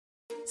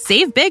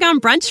Save big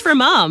on brunch for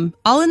mom,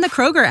 all in the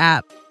Kroger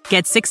app.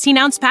 Get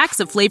 16-ounce packs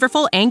of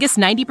flavorful Angus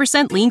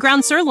 90% lean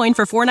ground sirloin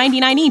for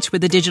 $4.99 each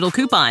with a digital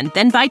coupon.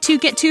 Then buy 2,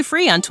 get 2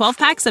 free on 12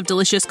 packs of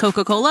delicious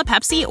Coca-Cola,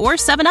 Pepsi, or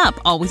 7-Up,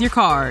 all with your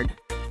card.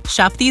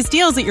 Shop these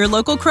deals at your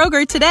local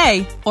Kroger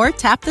today, or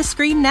tap the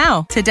screen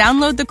now to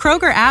download the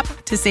Kroger app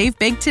to save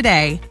big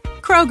today.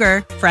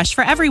 Kroger, fresh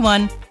for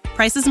everyone.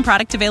 Prices and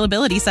product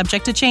availability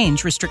subject to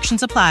change.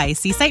 Restrictions apply.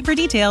 See site for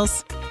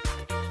details.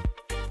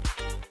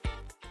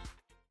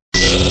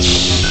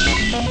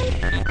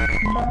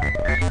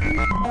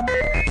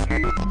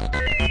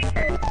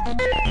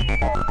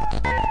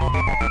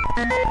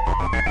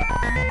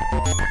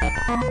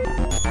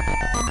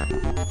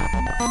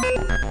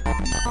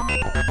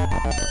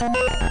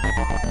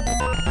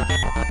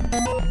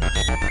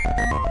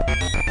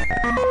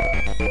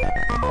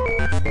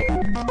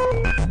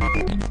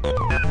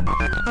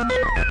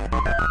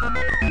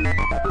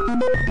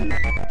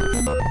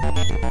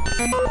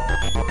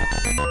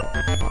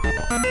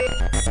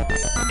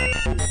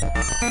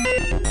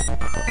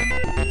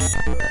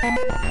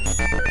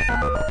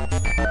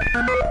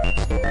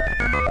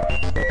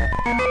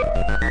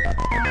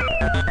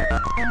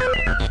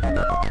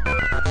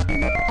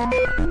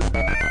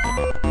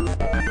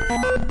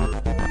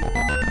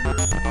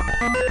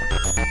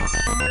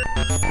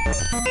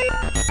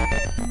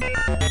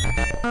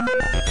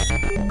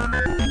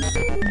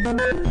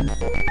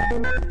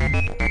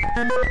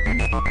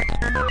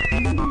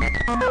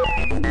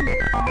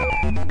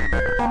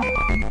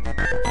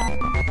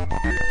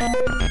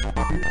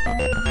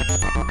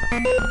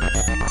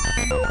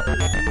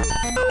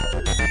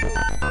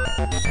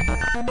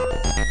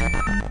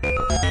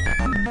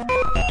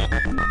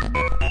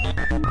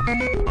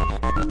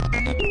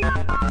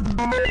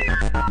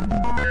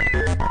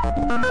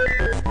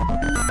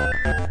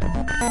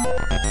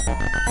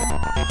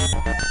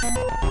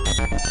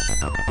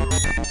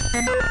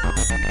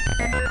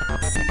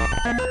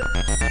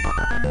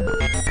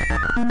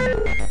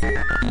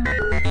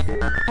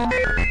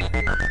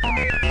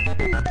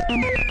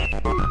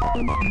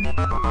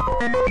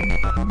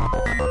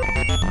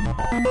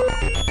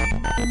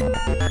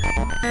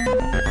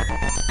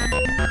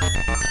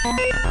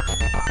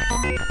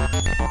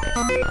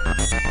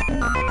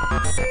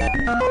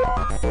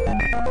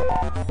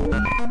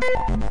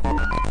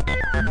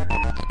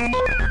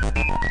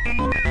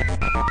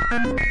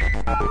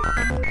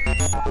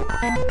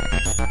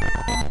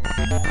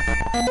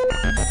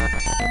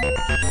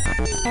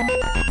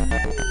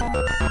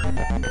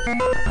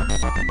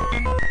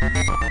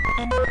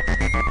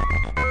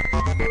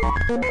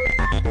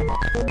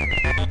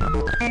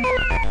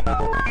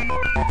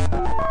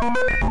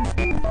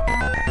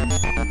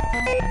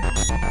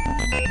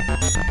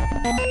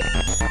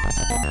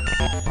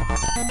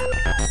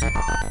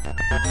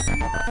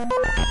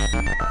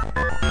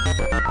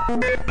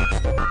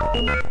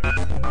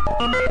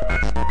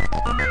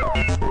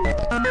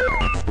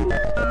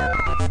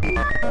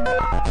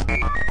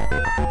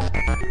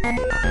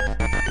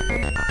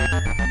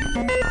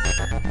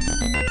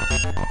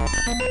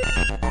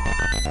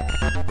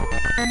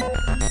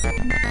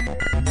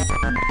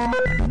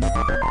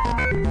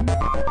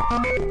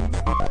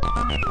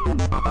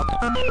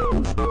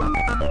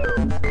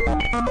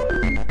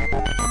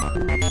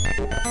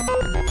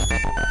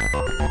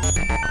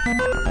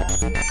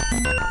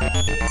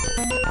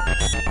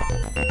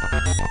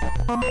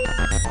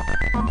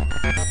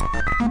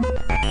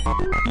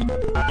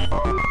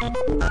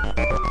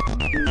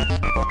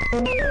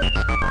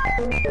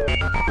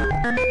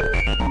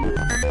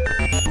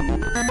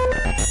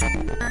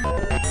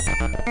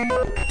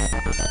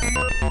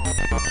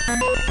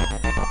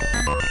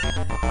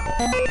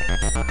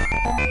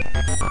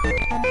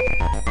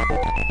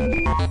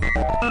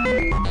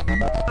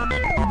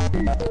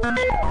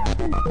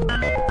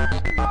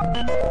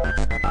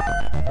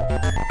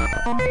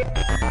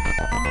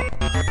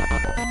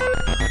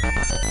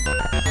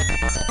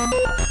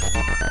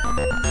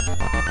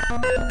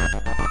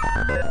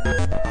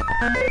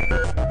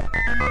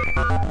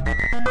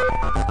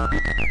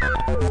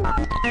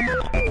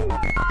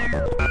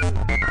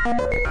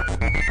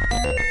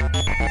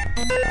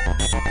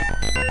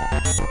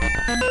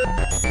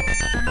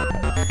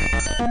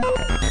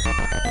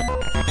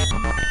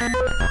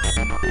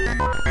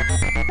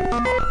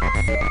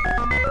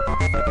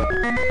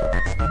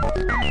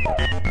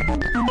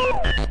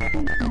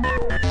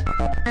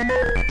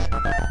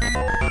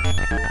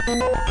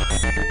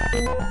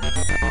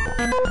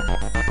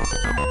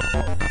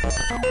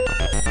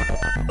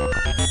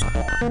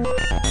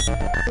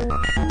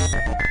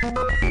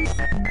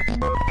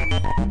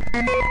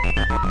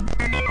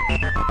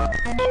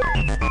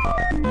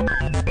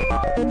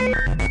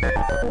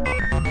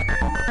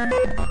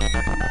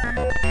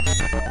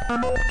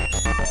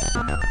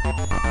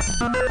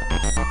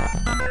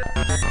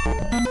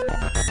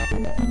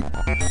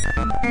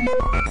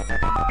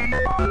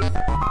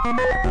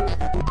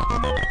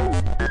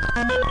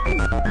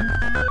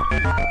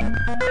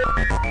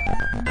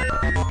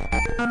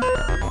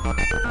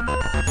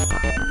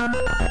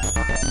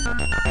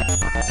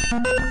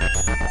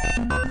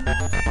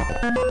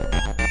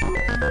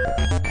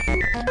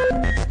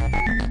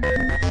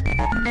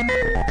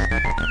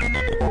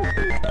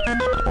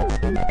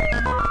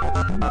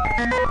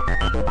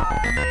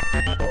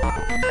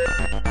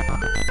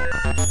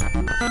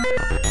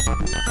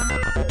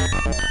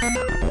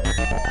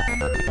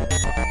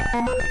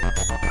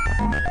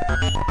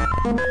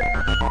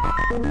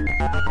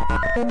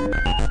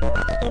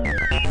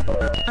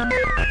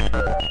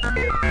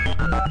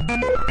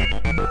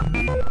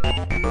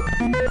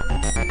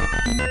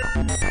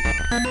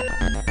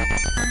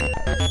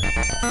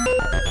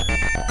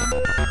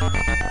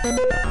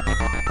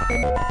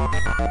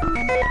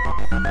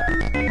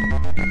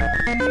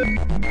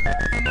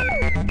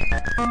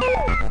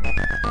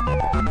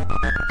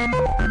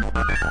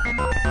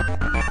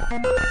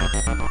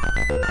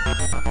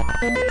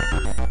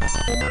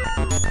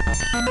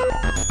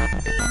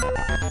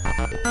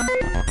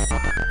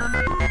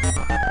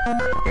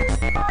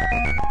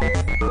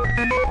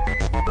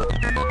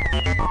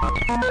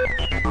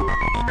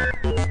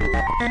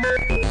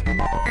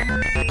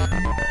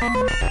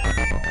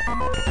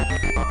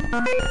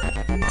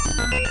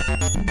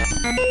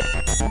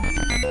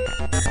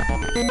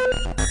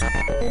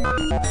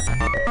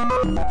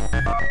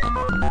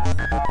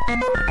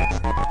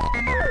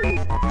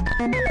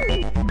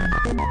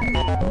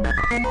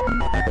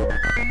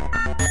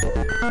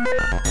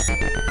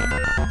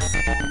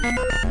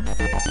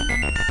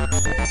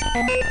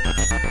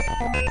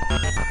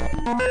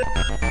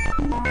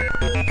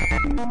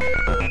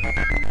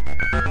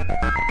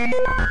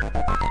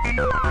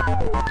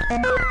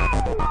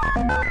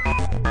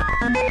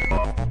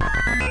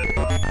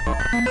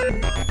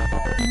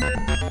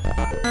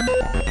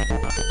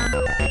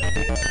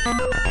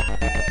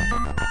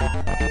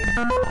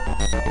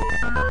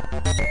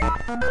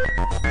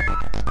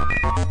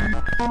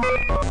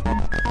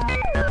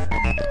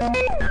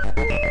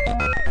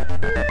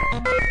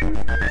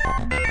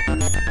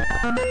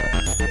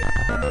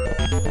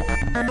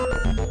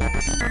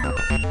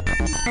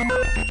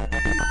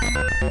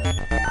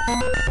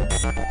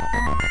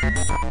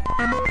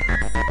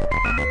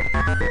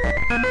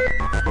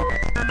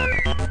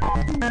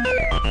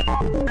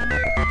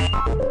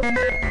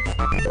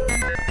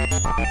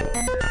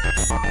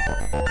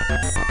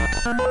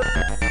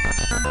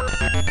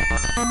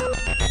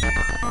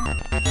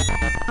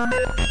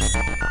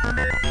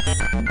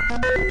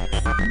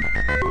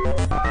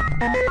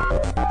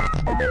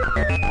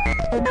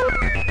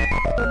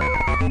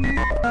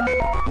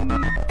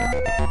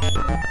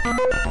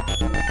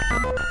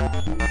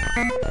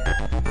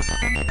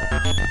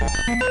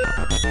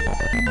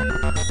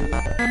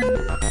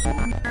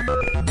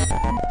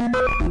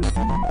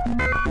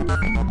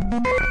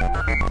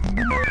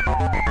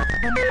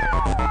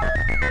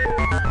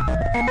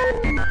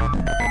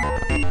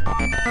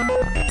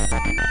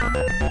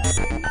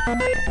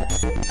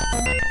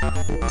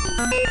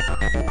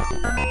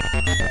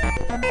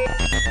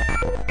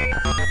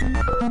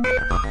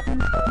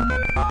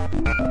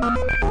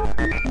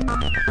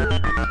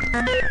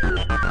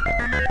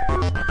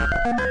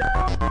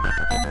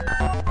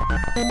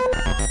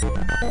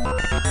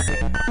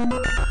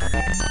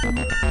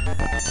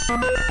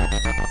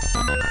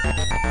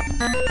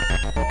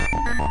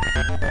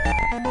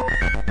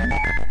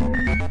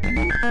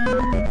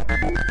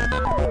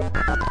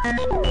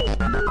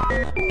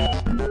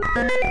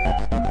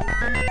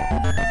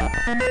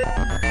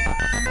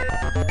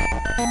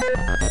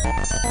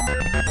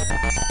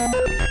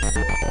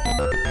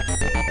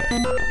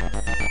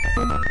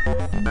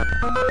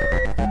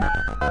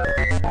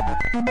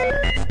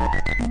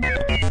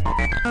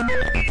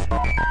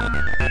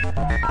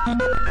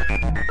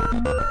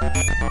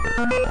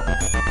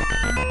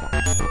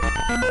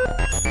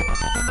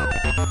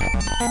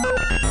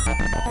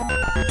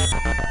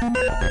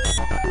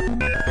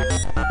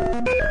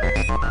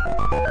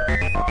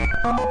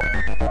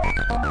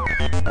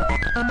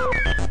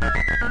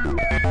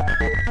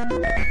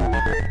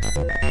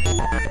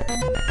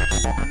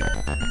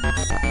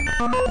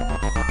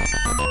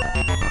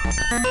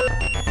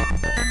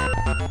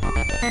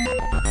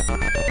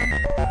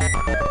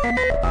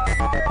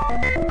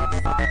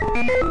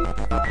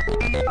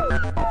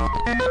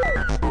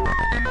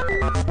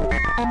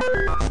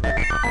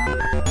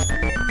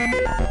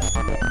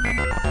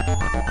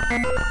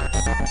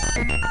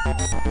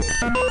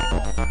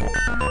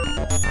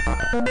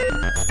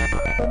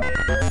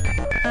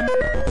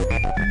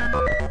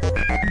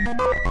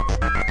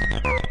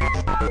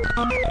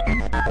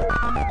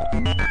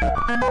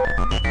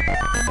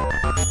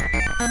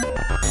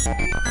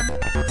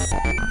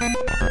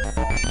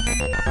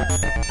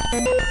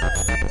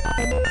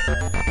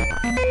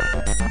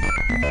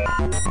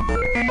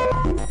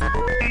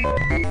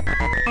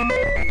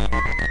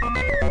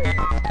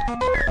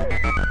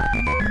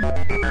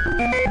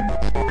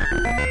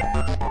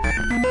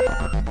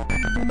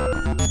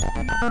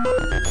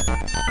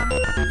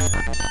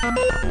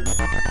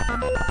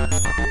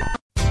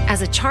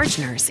 As a charge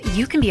nurse,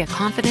 you can be a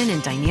confident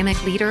and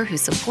dynamic leader who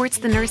supports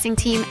the nursing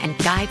team and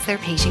guides their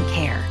patient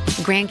care.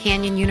 Grand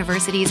Canyon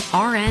University's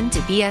RN to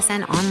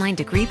BSN online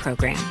degree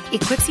program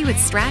equips you with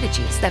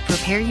strategies that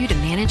prepare you to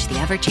manage the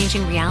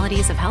ever-changing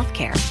realities of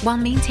healthcare while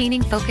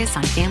maintaining focus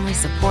on family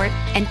support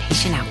and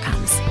patient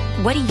outcomes.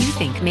 What do you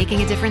think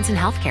making a difference in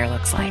healthcare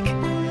looks like?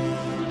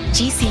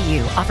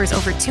 GCU offers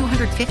over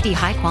 250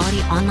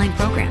 high-quality online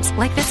programs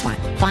like this one.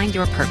 Find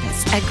your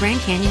purpose at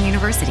Grand Canyon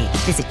University.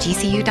 Visit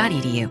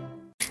gcu.edu.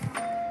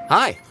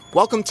 Hi,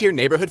 welcome to your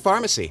neighborhood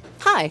pharmacy.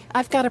 Hi,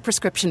 I've got a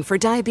prescription for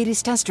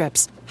diabetes test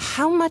strips.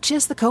 How much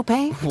is the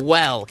copay?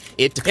 Well,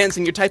 it depends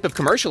on your type of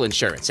commercial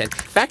insurance and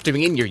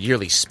factoring in your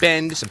yearly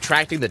spend,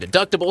 subtracting the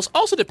deductibles,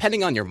 also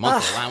depending on your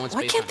monthly allowance.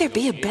 Why can't there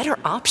be a better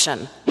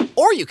option?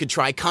 Or you could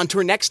try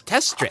Contour Next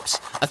test strips.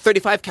 A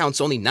 35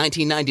 count's only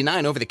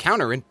 $19.99 over the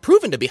counter and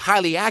proven to be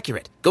highly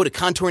accurate. Go to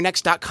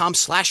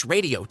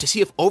contournext.com/radio to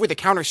see if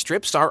over-the-counter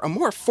strips are a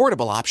more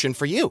affordable option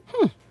for you.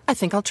 I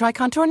think I'll try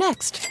Contour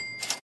Next.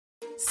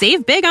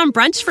 Save big on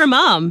brunch for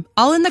mom,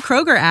 all in the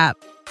Kroger app.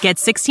 Get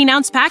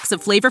 16-ounce packs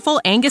of flavorful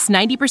Angus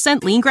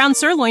 90% lean ground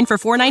sirloin for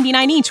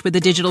 $4.99 each with a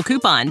digital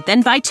coupon.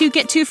 Then buy 2,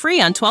 get 2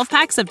 free on 12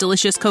 packs of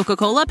delicious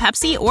Coca-Cola,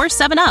 Pepsi, or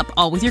 7-Up,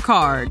 all with your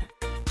card.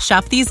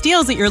 Shop these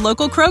deals at your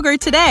local Kroger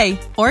today,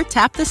 or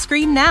tap the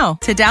screen now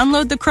to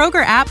download the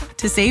Kroger app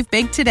to save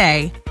big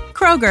today.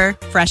 Kroger,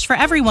 fresh for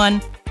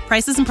everyone.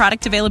 Prices and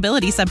product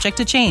availability subject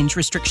to change.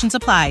 Restrictions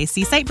apply.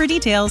 See site for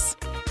details.